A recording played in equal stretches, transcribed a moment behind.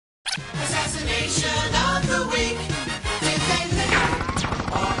Assassination of the week. Did they live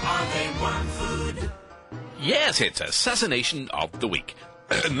or are they worm food? Yes, it's Assassination of the Week.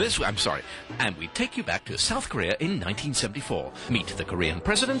 And we take you back to South Korea in 1974. Meet the Korean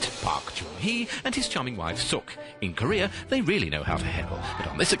president, Park Chung-hee, and his charming wife, Suk. In Korea, they really know how to heckle. But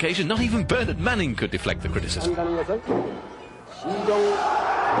on this occasion, not even Bernard Manning could deflect the criticism.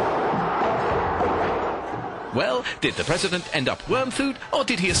 Well, did the president end up worm food, or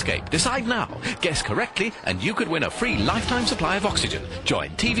did he escape? Decide now. Guess correctly, and you could win a free lifetime supply of oxygen.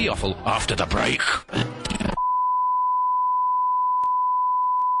 Join TV Offal after the break.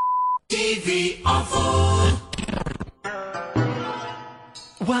 TV Offal.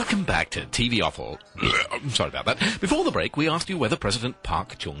 Welcome back to TV Offal. Sorry about that. Before the break, we asked you whether President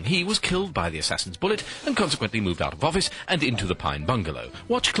Park Chung-hee was killed by the assassin's bullet and consequently moved out of office and into the Pine Bungalow.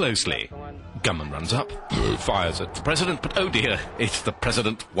 Watch closely. Gunman runs up, fires at the president, but oh dear, it's the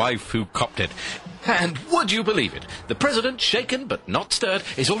president's wife who copped it. And would you believe it? The president, shaken but not stirred,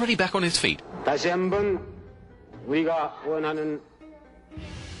 is already back on his feet. 다시 한번 우리가 원하는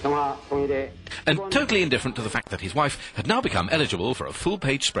And totally indifferent to the fact that his wife had now become eligible for a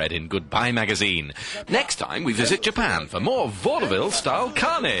full-page spread in Goodbye magazine. Next time we visit Japan for more vaudeville-style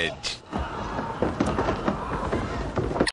carnage.